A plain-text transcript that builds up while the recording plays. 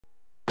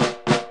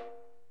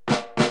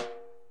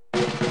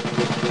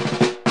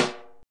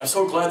I'm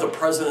so glad the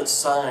President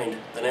signed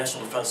the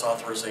National Defense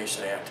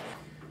Authorization Act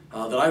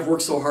that I've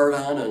worked so hard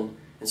on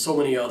and so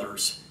many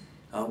others.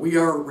 We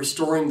are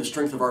restoring the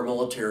strength of our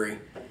military.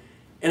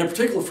 And in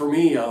particular for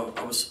me, I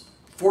was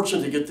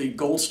fortunate to get the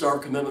Gold Star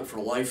Commitment for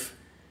Life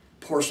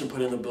portion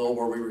put in the bill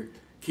where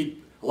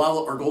we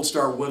allow our Gold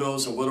Star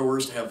widows and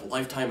widowers to have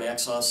lifetime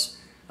access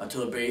to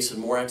the base and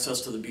more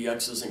access to the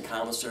BXs and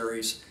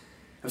commissaries.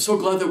 I'm so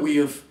glad that we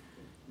have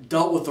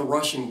dealt with the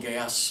Russian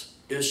gas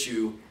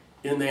issue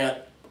in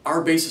that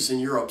our bases in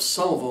Europe,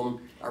 some of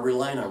them are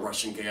relying on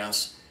Russian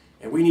gas,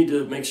 and we need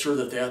to make sure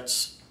that that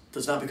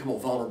does not become a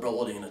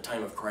vulnerability in a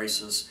time of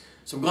crisis.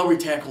 So I'm glad we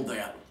tackled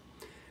that.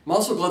 I'm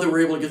also glad that we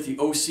were able to get the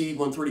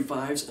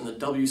OC-135s and the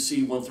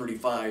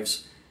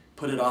WC-135s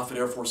put at Offutt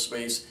Air Force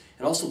Base,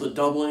 and also the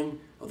doubling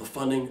of the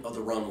funding of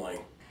the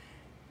runway.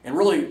 And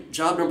really,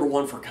 job number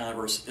one for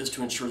Congress is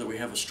to ensure that we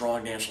have a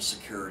strong national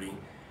security. And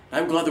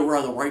I'm glad that we're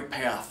on the right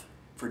path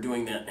for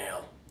doing that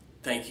now.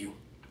 Thank you.